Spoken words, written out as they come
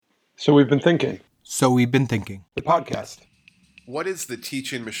So we've been thinking, So we've been thinking. the podcast. What is the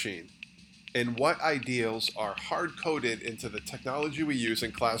teaching machine? And what ideals are hard-coded into the technology we use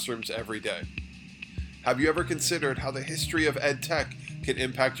in classrooms every day? Have you ever considered how the history of ed tech can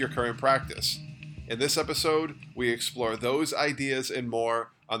impact your current practice? In this episode, we explore those ideas and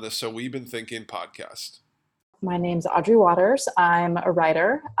more on the So We've Been Thinking podcast. My name's Audrey Waters. I'm a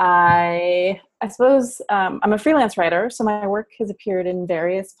writer. I suppose I'm a freelance writer, so my work has appeared in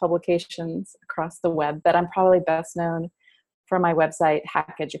various publications across the web, but I'm probably best known for my website,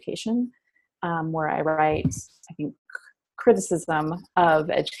 Hack Education, where I write, I think, criticism of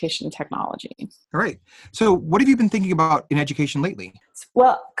education technology. All right. So what have you been thinking about in education lately?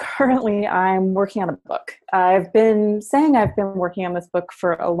 Well, currently I'm working on a book. I've been saying I've been working on this book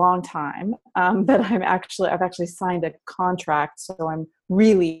for a long time, but I've actually signed a contract, so I'm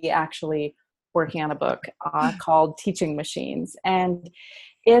really actually working on a book called Teaching Machines, and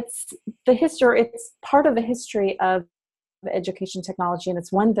it's part of the history of education technology, and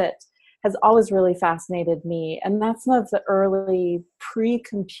it's one that has always really fascinated me, and that's some of the early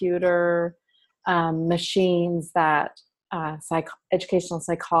pre-computer machines that educational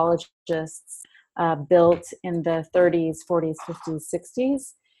psychologists built in the 30s, 40s, 50s,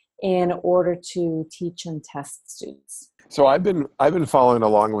 60s in order to teach and test students. So I've been following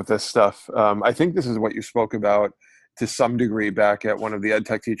along with this stuff. I think this is what you spoke about to some degree back at one of the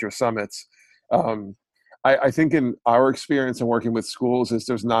EdTech Teacher Summits. I think in our experience in working with schools is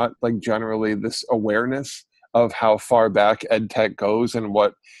there's not like generally this awareness of how far back EdTech goes and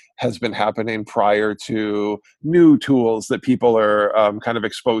what has been happening prior to new tools that people are kind of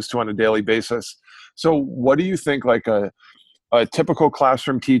exposed to on a daily basis. So what do you think like a typical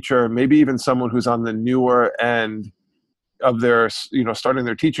classroom teacher, maybe even someone who's on the newer end of their, starting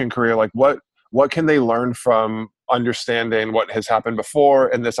their teaching career, like what can they learn from understanding what has happened before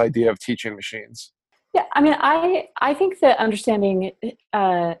and this idea of teaching machines? Yeah, I mean, I think that understanding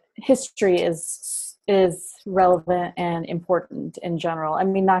history is relevant and important in general. I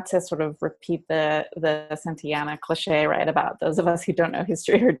mean, not to sort of repeat the Santayana cliche, right, about those of us who don't know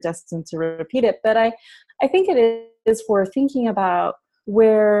history are destined to repeat it, but I think it is worth thinking about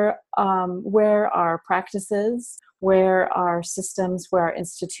where our practices, where our systems, where our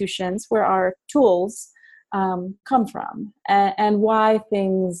institutions, where our tools come from, and why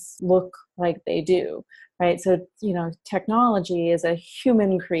things look like they do, right? So, technology is a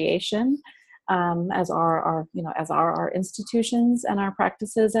human creation, as are our institutions and our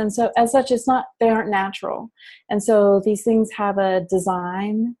practices, and so as such, they aren't natural, and so these things have a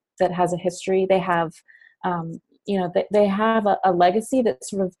design that has a history. They have, they have a legacy that's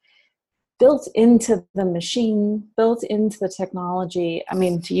sort of built into the machine, built into the technology. I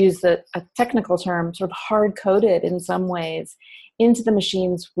mean, to use a technical term, sort of hard-coded in some ways into the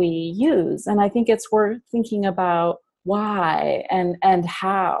machines we use. And I think it's worth thinking about why and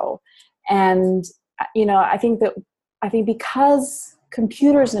how. And, I think because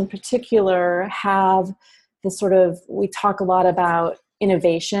computers in particular have this sort of, we talk a lot about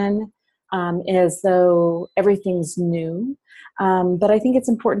innovation as though everything's new. But I think it's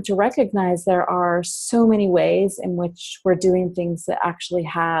important to recognize there are so many ways in which we're doing things that actually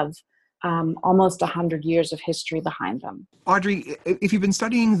have almost 100 years of history behind them. Audrey, if you've been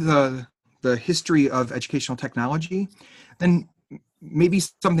studying the history of educational technology, then maybe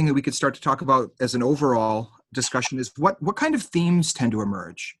something that we could start to talk about as an overall discussion is what kind of themes tend to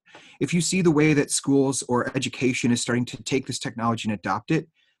emerge? If you see the way that schools or education is starting to take this technology and adopt it,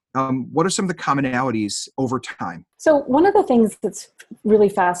 what are some of the commonalities over time? So one of the things that's really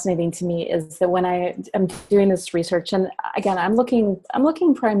fascinating to me is that when I am doing this research, and again, I'm looking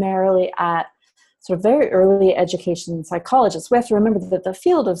primarily at sort of very early education psychologists. We have to remember that the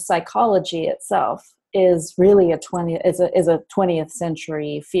field of psychology itself is really a 20th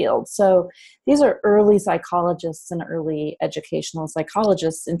century field. So these are early psychologists and early educational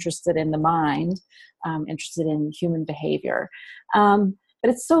psychologists interested in the mind, interested in human behavior. But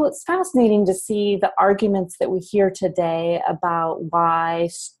it's fascinating to see the arguments that we hear today about why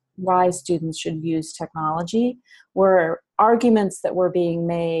students should use technology were arguments that were being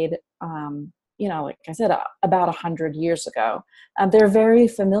made, like I said, about 100 years ago. They're very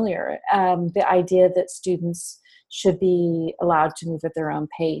familiar. The idea that students should be allowed to move at their own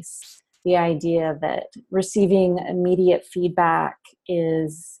pace, the idea that receiving immediate feedback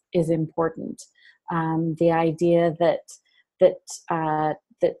is important, the idea that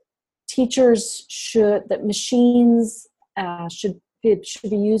machines should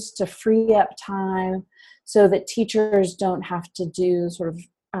be used to free up time so that teachers don't have to do sort of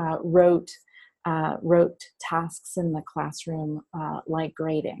rote wrote tasks in the classroom like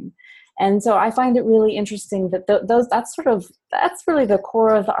grading. And so I find it really interesting that that's really the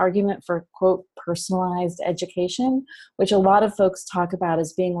core of the argument for, quote, personalized education, which a lot of folks talk about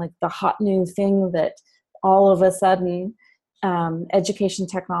as being like the hot new thing that all of a sudden education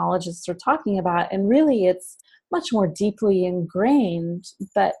technologists are talking about. And really it's much more deeply ingrained,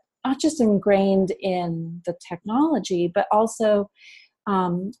 but not just ingrained in the technology, but also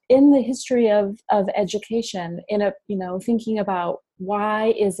in the history of education, thinking about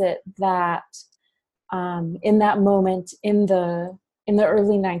why is it that in that moment in the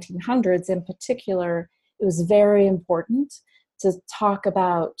early 1900s in particular, it was very important to talk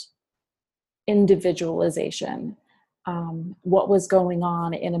about individualization, what was going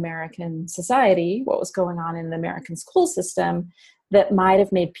on in American society, what was going on in the American school system that might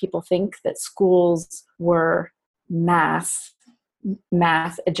have made people think that schools were mass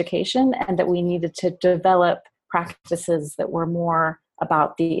education, and that we needed to develop practices that were more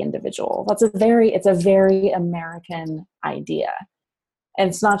about the individual. It's a very American idea. And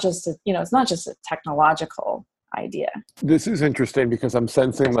it's not just a technological idea. This is interesting because I'm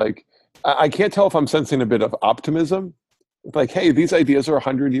sensing I can't tell if I'm sensing a bit of optimism. Like, hey, these ideas are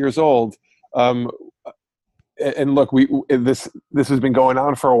 100 years old. And look, this has been going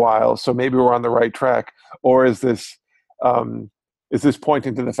on for a while, so maybe we're on the right track. Or is this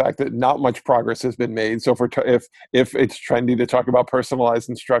pointing to the fact that not much progress has been made? So if it's trendy to talk about personalized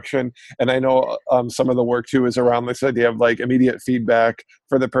instruction, and I know some of the work too is around this idea of like immediate feedback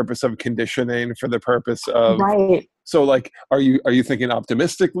for the purpose of conditioning, for the purpose of right. So are you thinking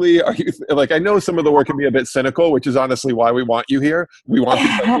optimistically? Are you I know some of the work can be a bit cynical, which is honestly why we want you here. We want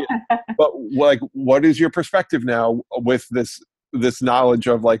these ideas. But what is your perspective now with this knowledge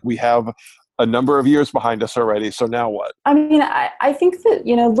of we have a number of years behind us already. So now what? I mean, I think that,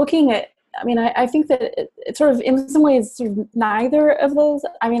 looking at, I think that it's sort of, in some ways, sort of neither of those.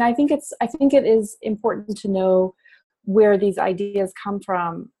 I mean, I think it is important to know where these ideas come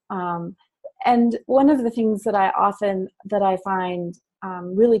from. And one of the things that I find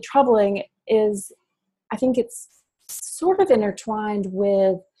really troubling is I think it's sort of intertwined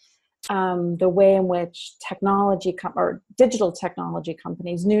with the way in which digital technology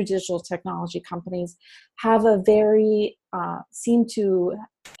companies, new digital technology companies, have seem to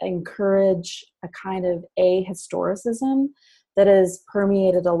encourage a kind of ahistoricism that has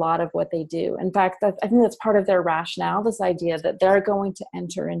permeated a lot of what they do. In fact, I think that's part of their rationale, this idea that they're going to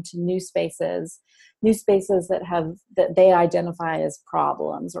enter into new spaces that they identify as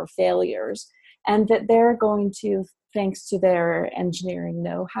problems or failures, and that they're going to, thanks to their engineering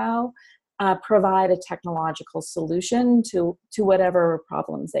know-how, provide a technological solution to whatever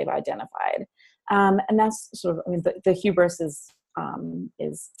problems they've identified. And that's sort of, the hubris is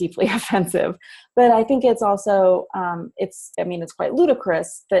deeply offensive, but I think it's also, it's quite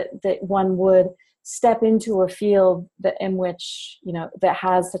ludicrous that one would step into a field in which, that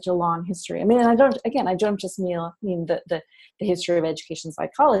has such a long history. I don't just mean the history of education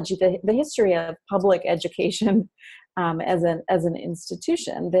psychology, the history of public education as an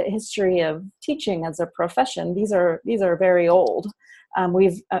institution, the history of teaching as a profession. These are very old.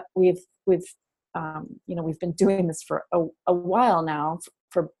 We've been doing this for a while now,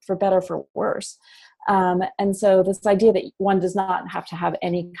 for better, for worse. And so this idea that one does not have to have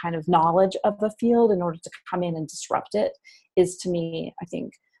any kind of knowledge of the field in order to come in and disrupt it is, to me, I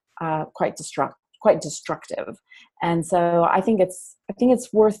think, quite destructive. And so I think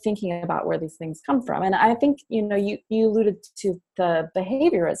it's worth thinking about where these things come from. And I think, you alluded to the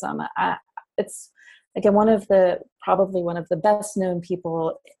behaviorism. It's, again, probably one of the best known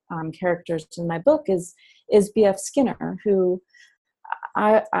characters in my book is B.F. Skinner, who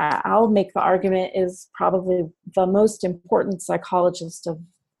I'll make the argument is probably the most important psychologist of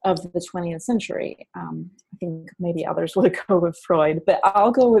the 20th century. I think maybe others would go with Freud, but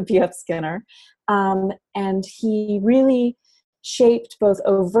I'll go with B.F. Skinner. And he really shaped both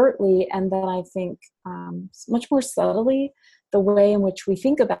overtly and then I think much more subtly the way in which we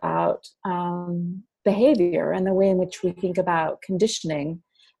think about behavior and the way in which we think about conditioning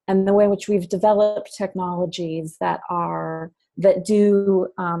and the way in which we've developed technologies that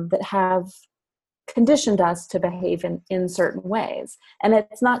have conditioned us to behave in certain ways. And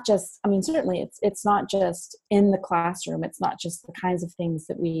it's not just, certainly it's not just in the classroom. It's not just the kinds of things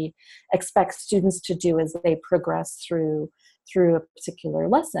that we expect students to do as they progress through a particular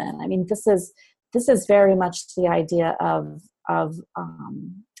lesson. This is very much the idea of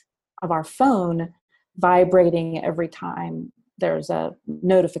our phone vibrating every time there's a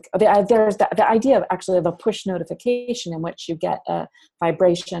the idea of actually of a push notification in which you get a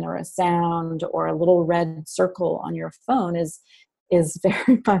vibration or a sound or a little red circle on your phone is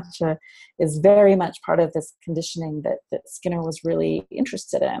very much part of this conditioning that Skinner was really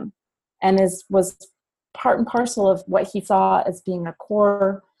interested in, and was part and parcel of what he saw as being a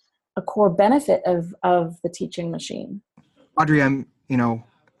core benefit of the teaching machine. Audrey,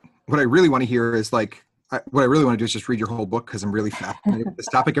 what I really want to hear is what I really want to do is just read your whole book, because I'm really fascinated with this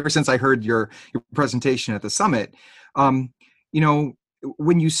topic ever since I heard your presentation at the summit.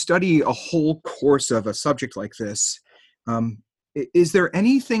 When you study a whole course of a subject like this, is there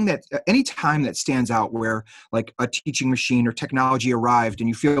any time that stands out where like a teaching machine or technology arrived and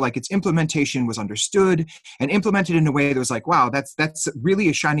you feel like its implementation was understood and implemented in a way that was like, wow, that's really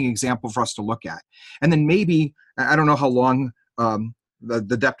a shining example for us to look at? And then maybe, I don't know how long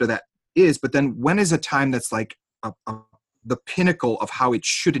the depth of that is, but then when is a time that's like the pinnacle of how it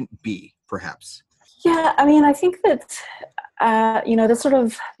shouldn't be, perhaps? Yeah, I think that the sort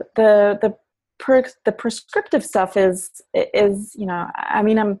of the prescriptive stuff is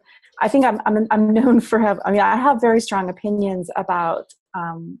I'm known for I have very strong opinions about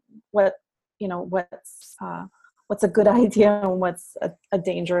what's a good idea and what's a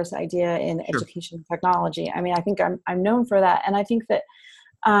dangerous idea in education technology. I think I'm known for that, and I think that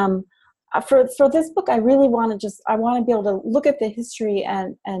for this book, I really want to be able to look at the history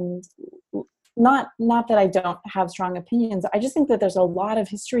and not that I don't have strong opinions. I just think that there's a lot of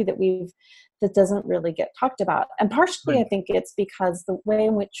history that doesn't really get talked about. And partially, I think it's because the way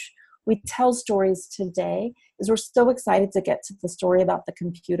in which we tell stories today is we're so excited to get to the story about the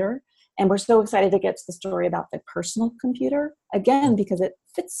computer. And we're so excited to get to the story about the personal computer, again, because it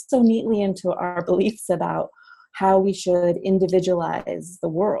fits so neatly into our beliefs about how we should individualize the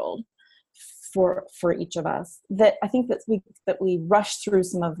world for each of us, that I think that we rush through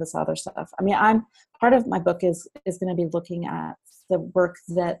some of this other stuff. I'm part of my book is going to be looking at the work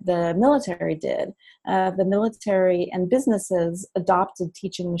that the military did. The military and businesses adopted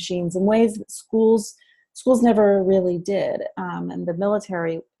teaching machines in ways that schools never really did, and the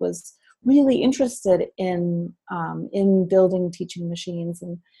military was really interested in building teaching machines.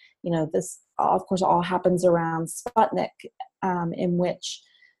 And this of course all happens around Sputnik, in which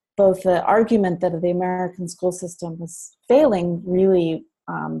both the argument that the American school system was failing really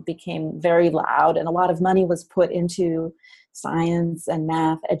became very loud, and a lot of money was put into science and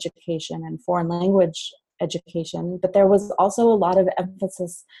math education and foreign language education. But there was also a lot of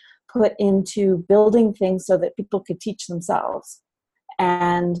emphasis put into building things so that people could teach themselves.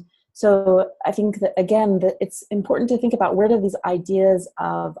 And so I think that, again, that it's important to think about where do these ideas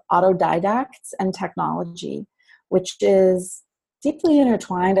of autodidacts and technology, which is deeply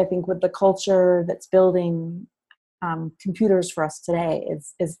intertwined, I think, with the culture that's building computers for us today,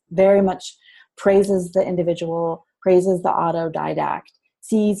 is very much praises the individual, praises the autodidact,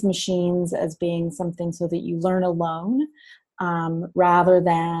 sees machines as being something so that you learn alone, rather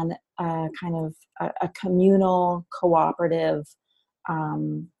than a communal, cooperative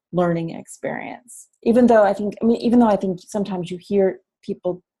learning experience. Even though I think sometimes you hear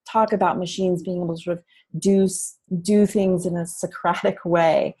people talk about machines being able to sort of do things in a Socratic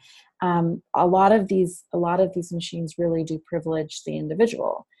way, a lot of these machines really do privilege the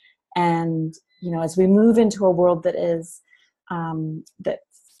individual. And as we move into a world that is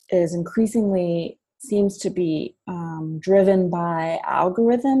increasingly seems to be driven by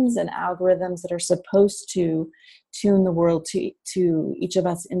algorithms, and algorithms that are supposed to tune the world to each of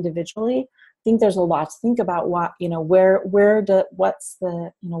us individually, I think there's a lot to think about. What are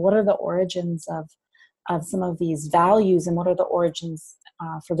the origins of some of these values, and what are the origins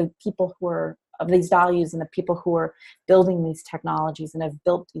for the people who are of these values and the people who are building these technologies and have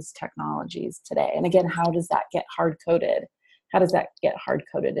built these technologies today. And again, how does that get hard coded? How does that get hard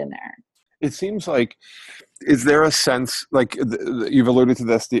coded in there? It seems like, is there a sense, like you've alluded to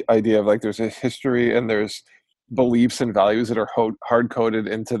this, the idea of like there's a history and there's beliefs and values that are hard coded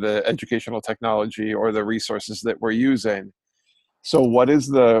into the educational technology or the resources that we're using. So what is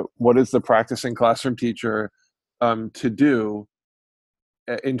the practicing classroom teacher to do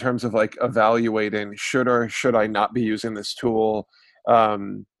in terms of like evaluating should or should I not be using this tool,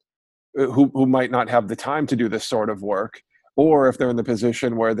 who might not have the time to do this sort of work, or if they're in the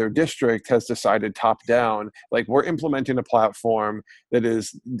position where their district has decided top down, like we're implementing a platform that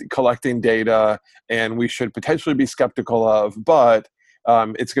is collecting data and we should potentially be skeptical of, but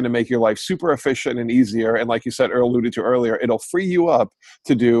it's going to make your life super efficient and easier. And like you said, or alluded to earlier, it'll free you up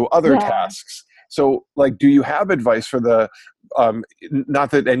to do other tasks. So like, do you have advice for the,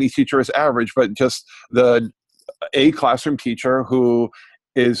 not that any teacher is average, but just the a classroom teacher who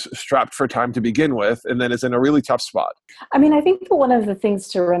is strapped for time to begin with and then is in a really tough spot. I mean, I think that one of the things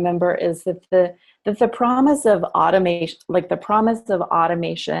to remember is that the promise of automation, like the promise of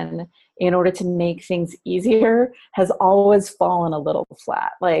automation in order to make things easier, has always fallen a little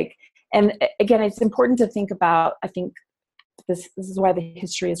flat. Like, and again, it's important to think about, I think this is why the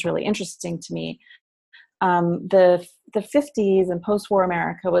history is really interesting to me. The 50s and post-war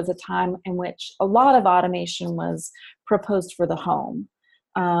America was a time in which a lot of automation was proposed for the home.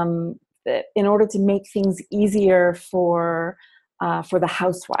 In order to make things easier for the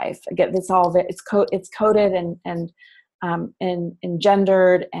housewife. Again, it's coded and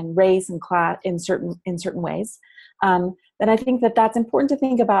gendered and race and class in certain ways. Then I think that's important to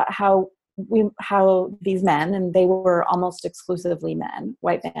think about how these men, and they were almost exclusively men,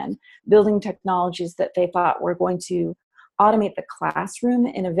 white men, building technologies that they thought were going to automate the classroom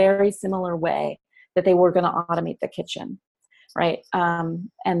in a very similar way that they were going to automate the kitchen, right?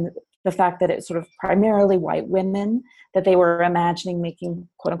 And the fact that it's sort of primarily white women that they were imagining making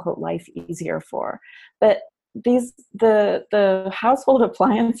quote unquote life easier for. But the household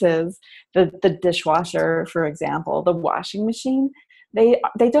appliances, the dishwasher, for example, the washing machine, they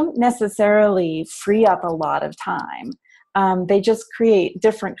don't necessarily free up a lot of time. They just create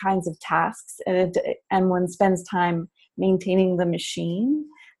different kinds of tasks, and one spends time maintaining the machine,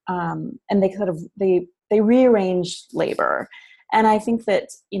 and they rearrange labor. And I think that,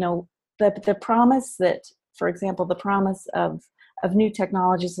 the promise that, for example, the promise of new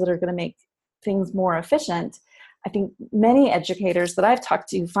technologies that are going to make things more efficient, I think many educators that I've talked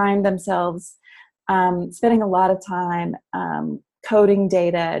to find themselves spending a lot of time coding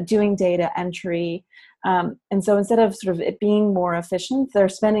data, doing data entry. And so instead of sort of it being more efficient, they're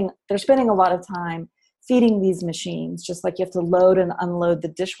spending a lot of time feeding these machines, just like you have to load and unload the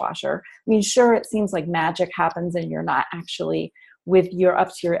dishwasher. I mean, sure, it seems like magic happens and you're not actually up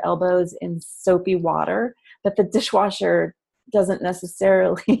to your elbows in soapy water, but the dishwasher doesn't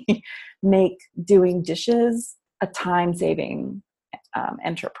necessarily make doing dishes a time-saving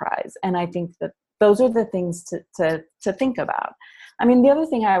enterprise. And I think that those are the things to think about. I mean, the other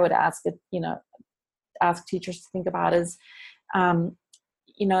thing I would ask teachers to think about is,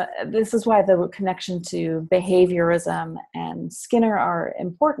 this is why the connection to behaviorism and Skinner are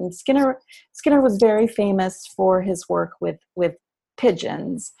important. Skinner was very famous for his work with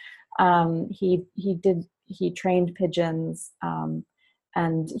pigeons. He trained pigeons,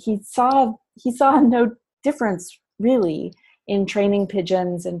 and he saw no difference really in training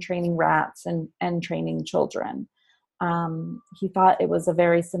pigeons and training rats and training children. He thought it was a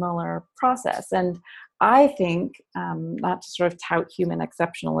very similar process. And I think, not to sort of tout human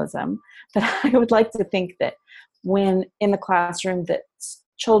exceptionalism, but I would like to think that when in the classroom that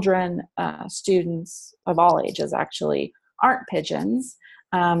children, students of all ages actually aren't pigeons,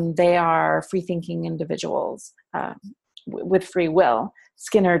 they are free-thinking individuals with free will.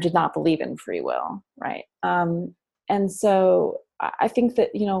 Skinner did not believe in free will, right? And so I think that,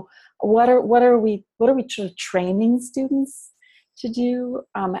 what are we sort of training students to do?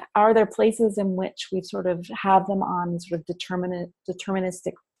 Are there places in which we sort of have them on sort of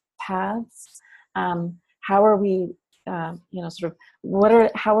deterministic paths? How are we, sort of,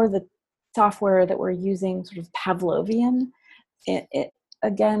 how are the software that we're using sort of Pavlovian?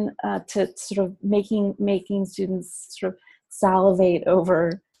 Again, to sort of making students sort of salivate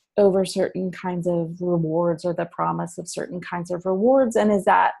over certain kinds of rewards or the promise of certain kinds of rewards. And is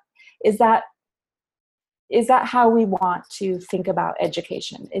that how we want to think about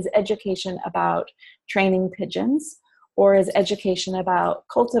education? Is education about training pigeons, or is education about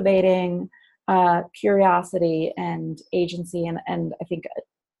cultivating curiosity and agency? And I think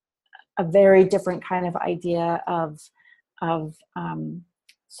a very different kind of idea of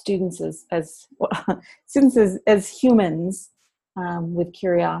students as humans with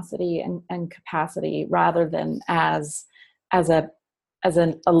curiosity and capacity, rather than as a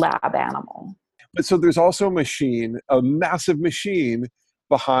lab animal. But so there's also a massive machine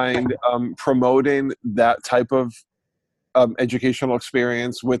behind promoting that type of educational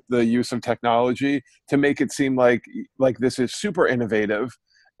experience with the use of technology to make it seem like this is super innovative.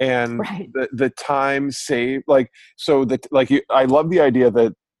 And right. the time saved, I love the idea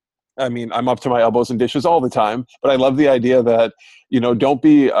that, I mean, I'm up to my elbows in dishes all the time, but I love the idea that, don't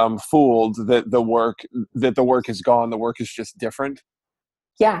be fooled that the work is gone. The work is just different.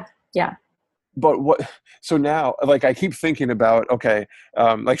 Yeah. but what, so now, like, I keep thinking about, okay,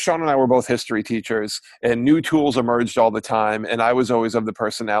 like Sean and I were both history teachers, and new tools emerged all the time, and I was always of the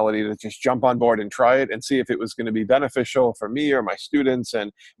personality to just jump on board and try it and see if it was going to be beneficial for me or my students,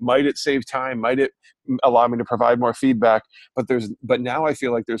 and might it save time, might it allow me to provide more feedback. But now I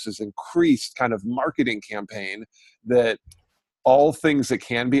feel like there's this increased kind of marketing campaign that all things that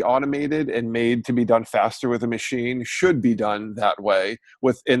can be automated and made to be done faster with a machine should be done that way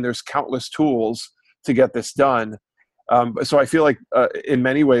and there's countless tools to get this done. So I feel like in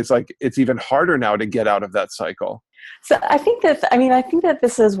many ways, like, it's even harder now to get out of that cycle. So I think that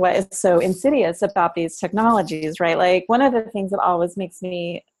this is what is so insidious about these technologies, right? Like, one of the things that always makes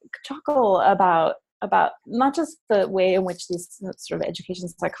me chuckle about not just the way in which these sort of education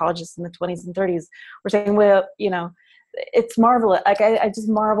psychologists in the 20s and 30s were saying, well, it's marvelous. Like, I just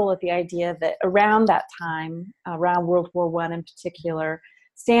marvel at the idea that around that time, around World War I in particular,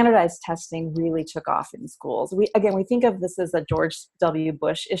 standardized testing really took off in schools. We think of this as a George W.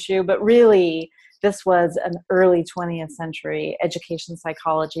 Bush issue, but really this was an early 20th century education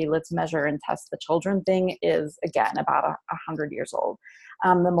psychology. Let's measure and test the children thing is, again, about 100 years old.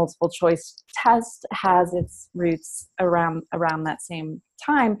 The multiple choice test has its roots around that same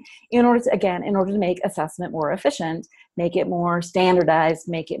time in order to make assessment more efficient, make it more standardized,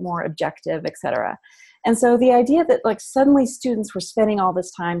 make it more objective, et cetera. And so the idea that, like, suddenly students were spending all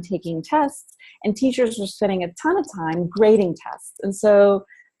this time taking tests and teachers were spending a ton of time grading tests. And so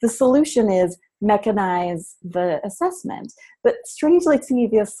the solution is mechanize the assessment. But strangely to me,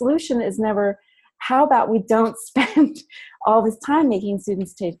 the solution is never, how about we don't spend all this time making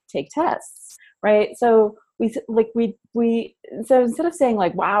students take tests, right? So so instead of saying,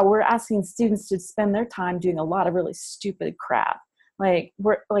 like, wow, we're asking students to spend their time doing a lot of really stupid crap,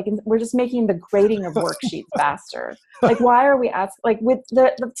 we're just making the grading of worksheets faster. Like, why are we asking? Like, with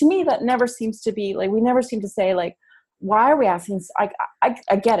to me, that never seems to be, like, we never seem to say, like, why are we asking?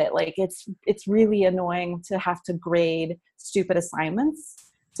 I get it. Like, it's really annoying to have to grade stupid assignments.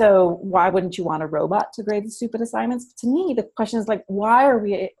 So why wouldn't you want a robot to grade the stupid assignments? But to me, the question is, like, why are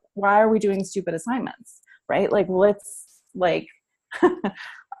we doing stupid assignments, right? Like, let's, like,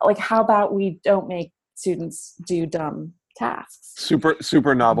 like, how about we don't make students do dumb tasks?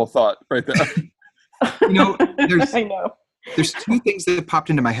 Super novel thought right there. I know. There's two things that popped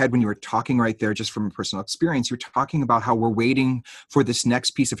into my head when you were talking right there, just from personal experience. You're talking about how we're waiting for this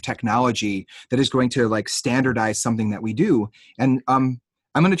next piece of technology that is going to, like, standardize something that we do. And I'm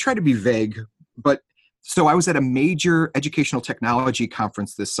going to try to be vague, but so I was at a major educational technology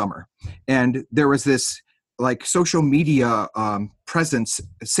conference this summer, and there was this, like, social media presence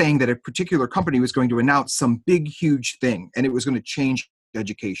saying that a particular company was going to announce some big, huge thing, and it was going to change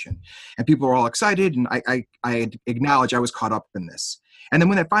education. And people were all excited, and I acknowledge I was caught up in this. And then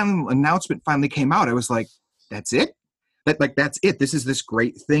when that final announcement finally came out, I was like, that's it? That's it. This is this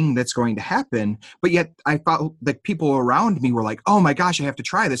great thing that's going to happen. But yet I felt like people around me were like, oh my gosh, I have to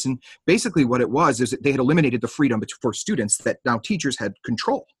try this. And basically what it was is that they had eliminated the freedom for students, that now teachers had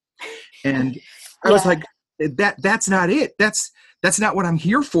control. And I was like, that's not it. That's not what I'm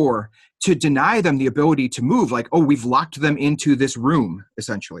here for, to deny them the ability to move. Like, oh, we've locked them into this room,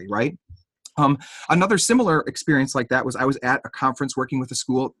 essentially, right? Another similar experience like that was I was at a conference working with a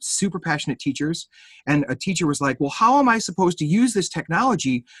school, super passionate teachers, and a teacher was like, well, how am I supposed to use this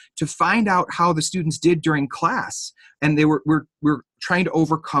technology to find out how the students did during class? And we're trying to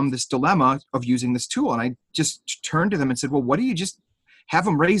overcome this dilemma of using this tool. And I just turned to them and said, well, what do you just have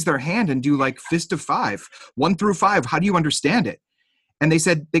them raise their hand and do, like, fist of 5, 1 through 5? How do you understand it? And they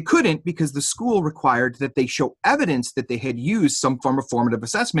said they couldn't because the school required that they show evidence that they had used some form of formative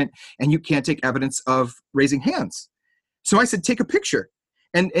assessment, and you can't take evidence of raising hands. So I said, take a picture.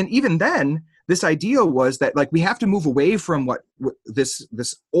 And even then, this idea was that, like, we have to move away from what this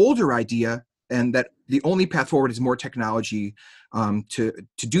older idea, and that the only path forward is more technology to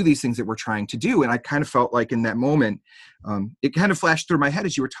do these things that we're trying to do. And I kind of felt like in that moment, it kind of flashed through my head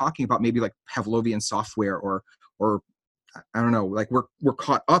as you were talking about maybe like Pavlovian software or I don't know, like we're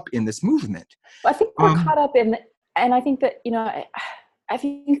caught up in this movement. I think we're caught up in, and I think that, I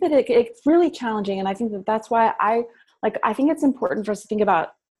think that it's really challenging. And I think that that's why I think it's important for us to think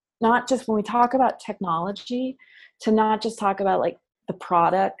about, not just when we talk about technology, to not just talk about, like, the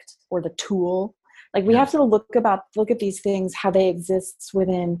product or the tool. Like, we have to look at these things, how they exist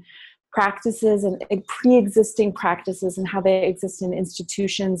within practices and pre-existing practices, and how they exist in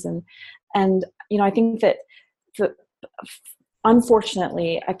institutions. And I think that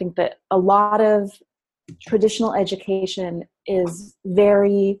unfortunately, I think that a lot of traditional education is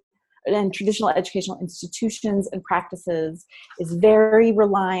very and traditional educational institutions and practices is very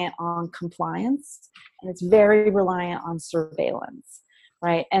reliant on compliance, and it's very reliant on surveillance,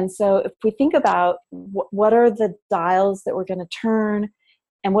 right? And so if we think about what are the dials that we're going to turn,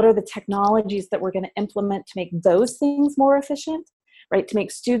 and what are the technologies that we're going to implement to make those things more efficient, right? To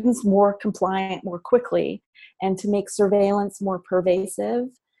make students more compliant more quickly, and to make surveillance more pervasive.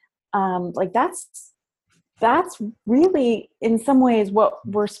 Like that's really in some ways what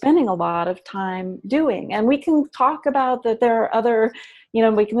we're spending a lot of time doing. And we can talk about that there are other,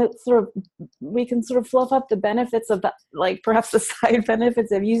 we can sort of fluff up the benefits of the, like perhaps the side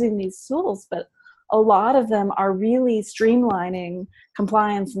benefits of using these tools, but a lot of them are really streamlining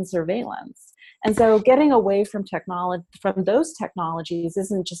compliance and surveillance. And so getting away from those technologies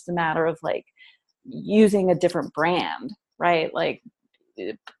isn't just a matter of like using a different brand, right? Like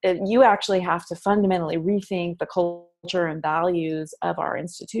you actually have to fundamentally rethink the culture and values of our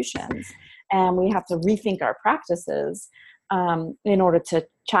institutions, and we have to rethink our practices in order to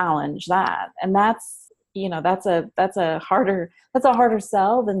challenge that. And that's a harder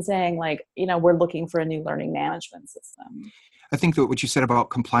sell than saying like, we're looking for a new learning management system. I think that what you said about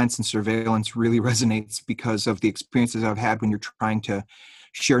compliance and surveillance really resonates because of the experiences I've had when you're trying to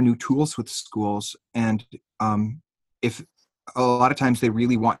share new tools with schools. And if a lot of times they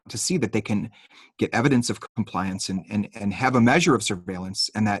really want to see that they can get evidence of compliance and have a measure of surveillance,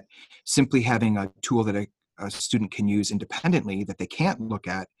 and that simply having a tool that a student can use independently that they can't look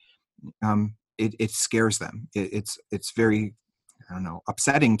at, it scares them. It's very,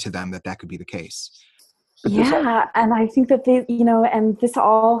 upsetting to them that could be the case. Yeah, and I think that and this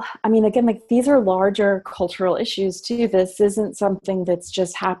all, again, like these are larger cultural issues too. This isn't something that's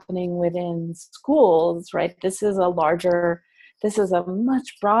just happening within schools, right? This is a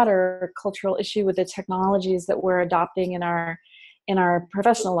much broader cultural issue with the technologies that we're adopting in our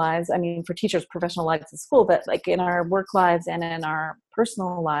professional lives. For teachers, professional lives at school, but like in our work lives and in our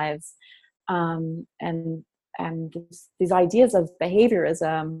personal lives. And these ideas of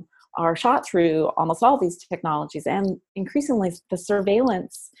behaviorism are shot through almost all these technologies, and increasingly the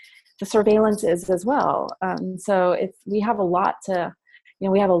surveillance is as well. So we have a lot, I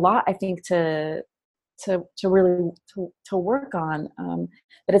think, to really work on.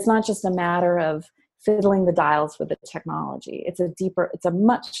 But it's not just a matter of fiddling the dials with the technology. It's a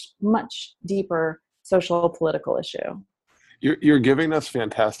much, much deeper social political issue. You're giving us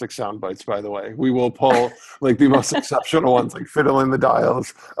fantastic sound bites, by the way. We will pull like the most exceptional ones, like fiddling the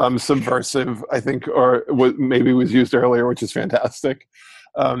dials, subversive, I think, or maybe was used earlier, which is fantastic.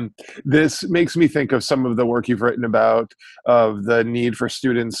 This makes me think of some of the work you've written about of the need for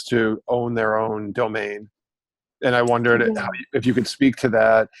students to own their own domain. And I wondered if you could speak to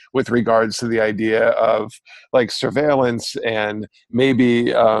that with regards to the idea of like surveillance and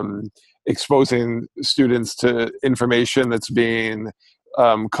maybe exposing students to information that's being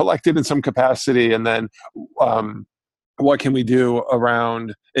collected in some capacity, and then what can we do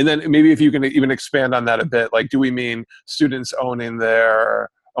around, and then maybe if you can even expand on that a bit, like do we mean students owning their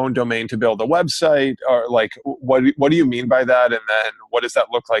own domain to build a website, or like what do you mean by that, and then what does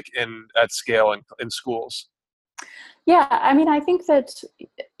that look like at scale in schools? Yeah, I think that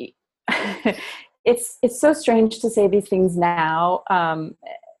it's so strange to say these things now.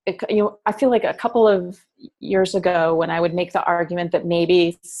 I feel like a couple of years ago when I would make the argument that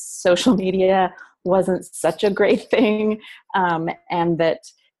maybe social media wasn't such a great thing, and that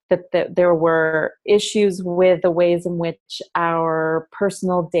there were issues with the ways in which our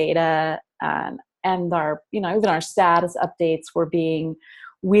personal data and our, even our status updates were being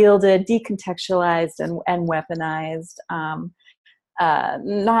wielded, decontextualized, and weaponized,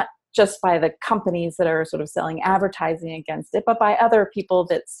 not just by the companies that are sort of selling advertising against it, but by other people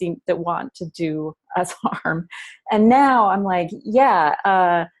that want to do us harm. And now I'm like,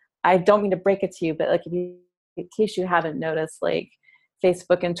 I don't mean to break it to you, but like in case you haven't noticed, like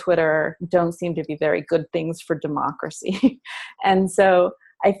Facebook and Twitter don't seem to be very good things for democracy. And so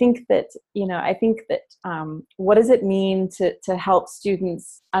I think that, what does it mean to help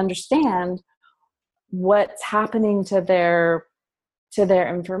students understand what's happening to their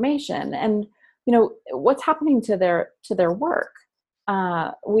information, and what's happening to their work.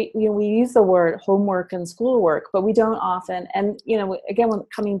 We use the word homework and schoolwork, but we don't often, and again, when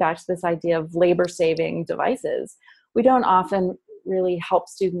coming back to this idea of labor-saving devices, we don't often really help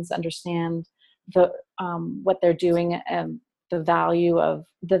students understand what they're doing and the value of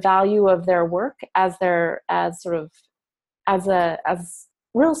their work as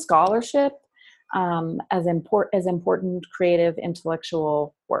real scholarship, as important creative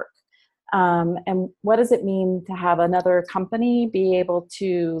intellectual work. And what does it mean to have another company be able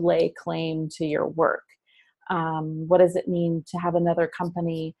to lay claim to your work? What does it mean to have another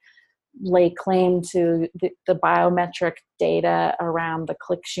company lay claim to the biometric data around the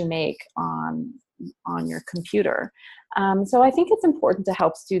clicks you make on your computer? So I think it's important to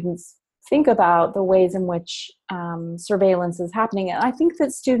help students think about the ways in which surveillance is happening. And I think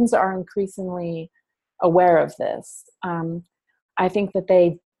that students are increasingly aware of this. I think that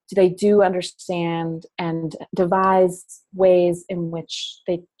they do understand and devise ways in which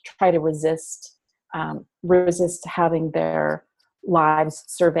they try to resist having their lives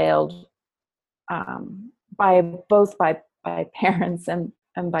surveilled by parents and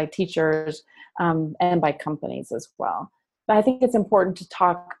by teachers and by companies as well. But I think it's important to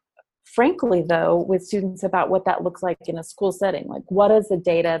talk frankly, though, with students about what that looks like in a school setting. Like, what is the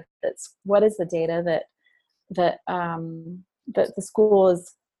data that the school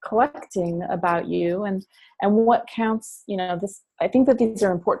is collecting about you, and what counts? I think that these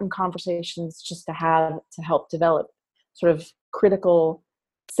are important conversations just to have to help develop sort of critical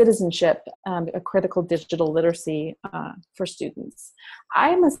citizenship, a critical digital literacy for students.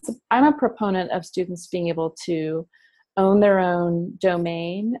 I'm a proponent of students being able to own their own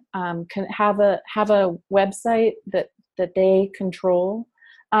domain, can have a website that they control,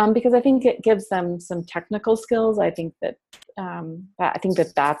 because I think it gives them some technical skills. I think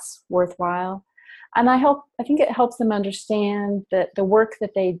that's worthwhile, and I think it helps them understand that the work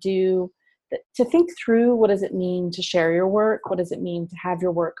that they do, to think through what does it mean to share your work, what does it mean to have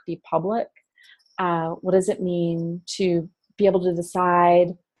your work be public, what does it mean to be able to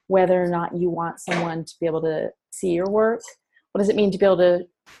decide whether or not you want someone to be able to see your work, what does it mean to be able to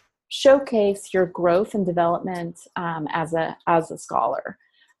showcase your growth and development as a scholar.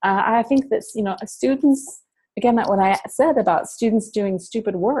 I think that students, again, that when I said about students doing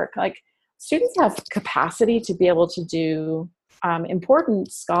stupid work, like students have capacity to be able to do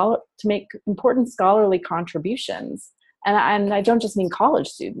make important scholarly contributions, and I don't just mean college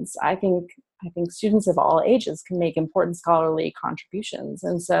students. I think students of all ages can make important scholarly contributions,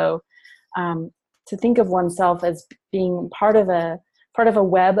 and so to think of oneself as being part of a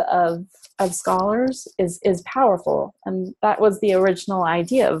web of scholars is powerful, and that was the original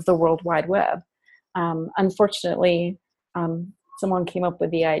idea of the World Wide Web. Unfortunately, someone came up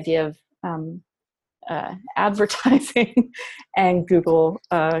with the idea of advertising, and Google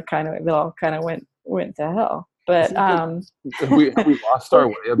it all kind of went to hell. But have we lost our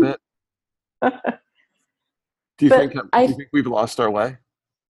way a bit? Do you think we've lost our way?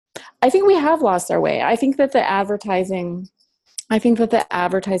 I think we have lost our way. I think that the advertising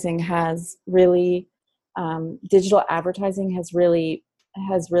has really, digital advertising has really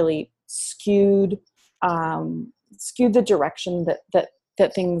skewed the direction that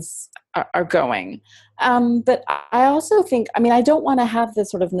things are going. But I also think, I don't want to have this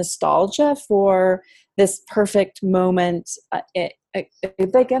sort of nostalgia for this perfect moment.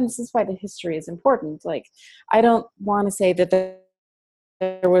 Again, this is why the history is important. Like, I don't want to say that there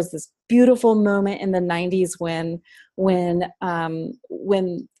was this beautiful moment in the 90s when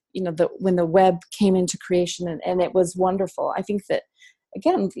the web came into creation and it was wonderful. I think that,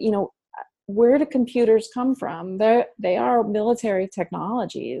 again, where do computers come from? They are military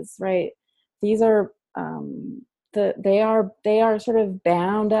technologies, right? These are they are sort of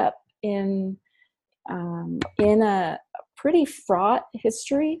bound up in a pretty fraught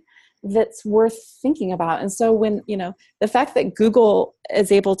history that's worth thinking about. And so when the fact that Google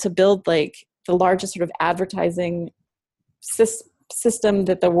is able to build like the largest sort of advertising system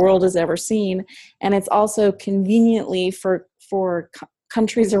that the world has ever seen, and it's also conveniently for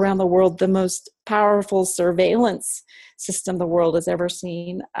countries around the world the most powerful surveillance system the world has ever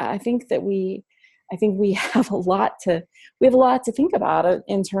seen, I think we have a lot to think about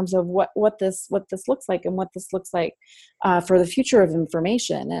in terms of what this looks like, and what this looks like for the future of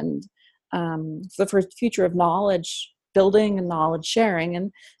information, and for the future of knowledge building and knowledge sharing.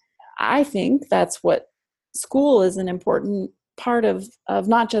 And I think that's what school is an important part of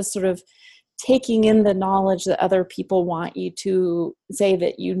not just sort of taking in the knowledge that other people want you to say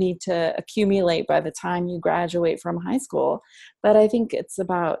that you need to accumulate by the time you graduate from high school, but I think it's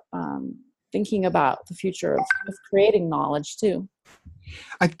about thinking about the future of creating knowledge too.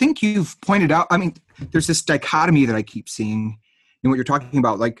 I think you've pointed out, there's this dichotomy that I keep seeing in what you're talking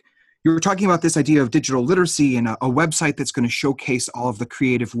about. Like, you were talking about this idea of digital literacy and a website that's going to showcase all of the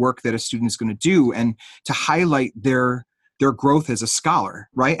creative work that a student is going to do and to highlight their growth as a scholar,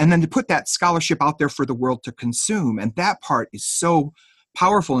 right? And then to put that scholarship out there for the world to consume. And that part is so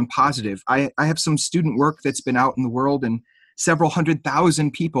powerful and positive. I have some student work that's been out in the world, and several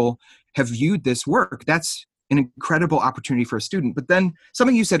 100,000 people have viewed this work. That's an incredible opportunity for a student. But then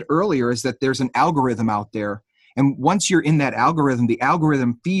something you said earlier is that there's an algorithm out there. And once you're in that algorithm, the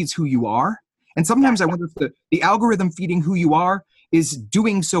algorithm feeds who you are. And sometimes I wonder if the algorithm feeding who you are is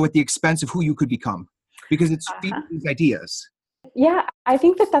doing so at the expense of who you could become, because it's feeding these ideas. Yeah, I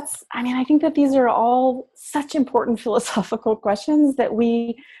think I think that these are all such important philosophical questions that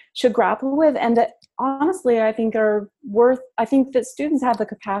we should grapple with, and that honestly, I think I think that students have the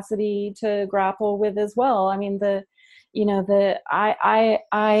capacity to grapple with as well. I mean,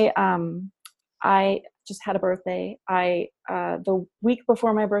 I just had a birthday. The week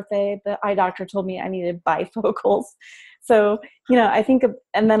before my birthday, the eye doctor told me I needed bifocals. So,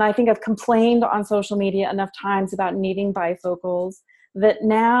 and then I think I've complained on social media enough times about needing bifocals that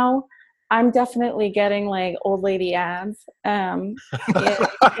now I'm definitely getting like old lady ads in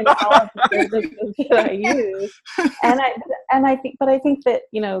all of the services that I use. I think that, I think that,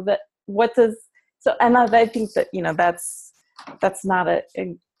 that's not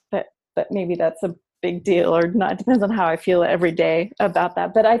that maybe that's a big deal or not. It depends on how I feel every day about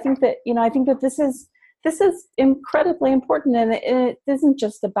that. But I think that this is incredibly important, and it isn't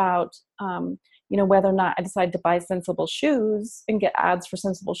just about whether or not I decide to buy sensible shoes and get ads for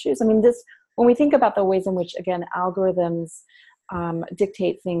sensible shoes. I mean, when we think about the ways in which, again, algorithms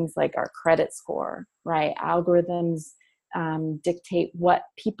dictate things like our credit score, right? Algorithms dictate what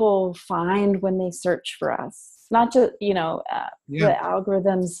people find when they search for us. Not just the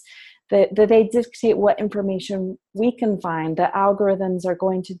algorithms that they dictate what information we can find. The algorithms are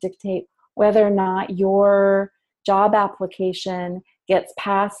going to dictate whether or not your job application gets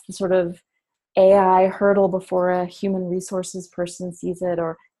past the sort of AI hurdle before a human resources person sees it,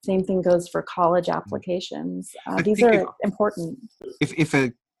 or same thing goes for college applications. These are important. If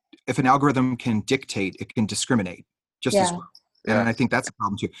an algorithm can dictate, it can discriminate just as well. Yeah. And I think that's a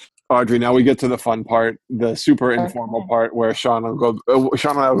problem too. Audrey, now we get to the fun part, the super informal part, where Sean and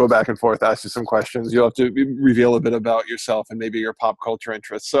I will go back and forth, ask you some questions. You'll have to reveal a bit about yourself and maybe your pop culture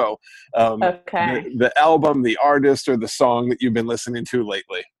interests. So, the album, the artist, or the song that you've been listening to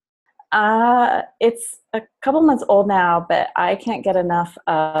lately? It's a couple months old now, but I can't get enough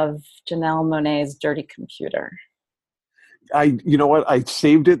of Janelle Monáe's Dirty Computer. You know what? I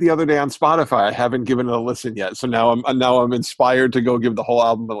saved it the other day on Spotify. I haven't given it a listen yet. So now I'm inspired to go give the whole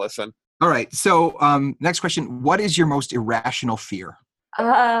album a listen. All right. So next question. What is your most irrational fear?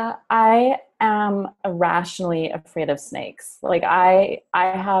 I am irrationally afraid of snakes. Like I'm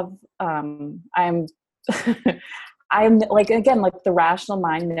I'm like, again, like the rational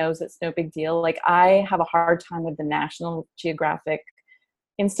mind knows it's no big deal. Like I have a hard time with the National Geographic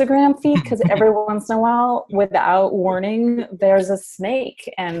Instagram feed because every once in a while, without warning, there's a snake,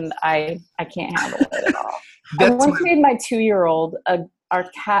 and I can't handle it at all. I once made my 2-year-old,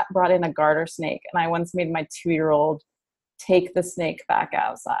 our cat brought in a garter snake, and I once made my 2-year-old take the snake back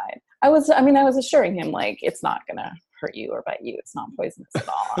outside. I was assuring him, like, it's not gonna hurt you or bite you. It's not poisonous at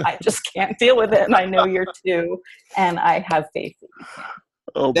all. I just can't deal with it, and I know you're 2, and I have faith that you can.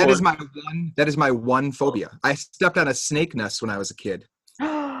 Oh, that is my one phobia. I stepped on a snake nest when I was a kid.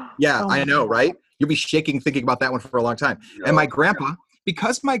 Yeah, I know, right? You'll be shaking thinking about that one for a long time. And my grandpa,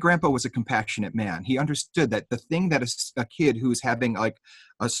 because my grandpa was a compassionate man, he understood that the thing that a kid who's having like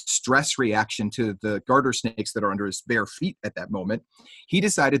a stress reaction to the garter snakes that are under his bare feet at that moment, he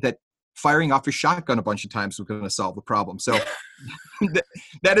decided that firing off his shotgun a bunch of times was going to solve the problem. So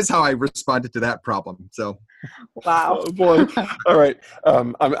that is how I responded to that problem. So, wow. Oh boy. All right.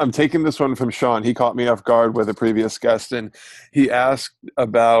 I'm taking this one from Sean. He caught me off guard with a previous guest, and he asked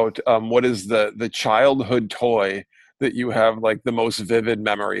about what is the childhood toy that you have like the most vivid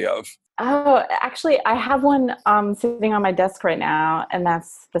memory of? Oh, actually, I have one sitting on my desk right now, and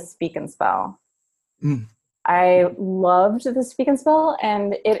that's the Speak and Spell. Mm. I loved the Speak and Spell,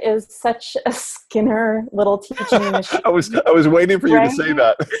 and it is such a Skinner little teaching machine. I was waiting for you to say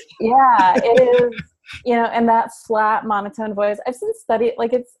that. Yeah, it is. And that flat monotone voice. I've since studied,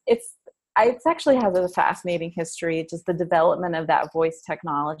 like it actually has a fascinating history. Just the development of that voice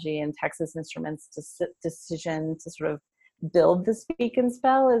technology and Texas Instruments' decision to sort of build the Speak and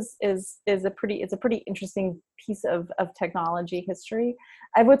Spell is a pretty interesting piece of technology history.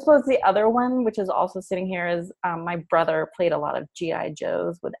 I would suppose the other one, which is also sitting here, is my brother played a lot of G.I.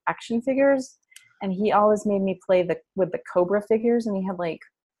 Joes with action figures, and he always made me play with the Cobra figures, and he had like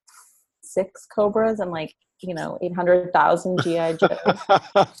 6 Cobras and 800,000 G.I.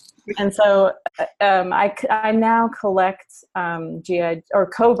 Joes. And so I now collect G.I. or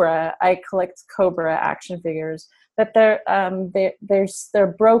Cobra. I collect Cobra action figures, but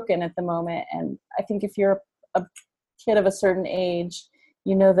they're broken at the moment. And I think if you're a kid of a certain age,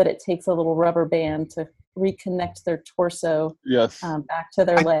 you know that it takes a little rubber band to reconnect their torso Yes. back to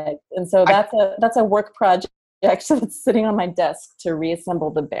their leg. And so that's a work project that's sitting on my desk to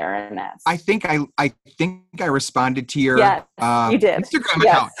reassemble the Baroness. I think I responded to your Yes, you did. Instagram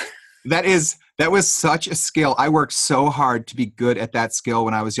Yes. account. That was such a skill. I worked so hard to be good at that skill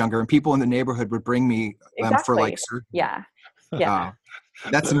when I was younger, and people in the neighborhood would bring me them for like surgery. Yeah.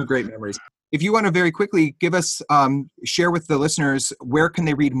 That's some great memories. If you want to very quickly give us, share with the listeners, where can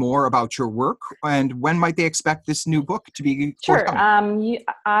they read more about your work, and when might they expect this new book to be forthcoming?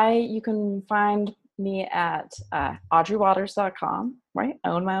 Sure. You can find me at audreywaters.com, right?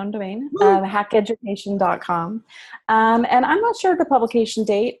 Own my own domain. Hackeducation.com. And I'm not sure the publication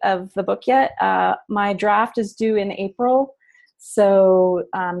date of the book yet. My draft is due in April, so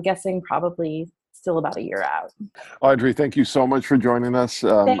I'm guessing probably still about a year out. Audrey, thank you so much for joining us.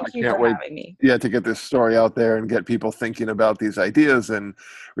 Thank you for having me. Yeah, to get this story out there and get people thinking about these ideas and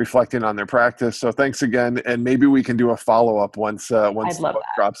reflecting on their practice. So thanks again, and maybe we can do a follow-up once the book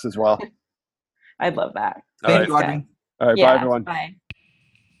drops as well. I'd love that. Thank you, Audrey. All right, bye everyone. Bye.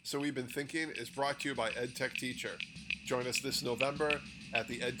 So We've Been Thinking is brought to you by EdTech Teacher. Join us this November at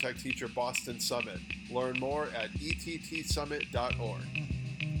the EdTech Teacher Boston Summit. Learn more at ettsummit.org.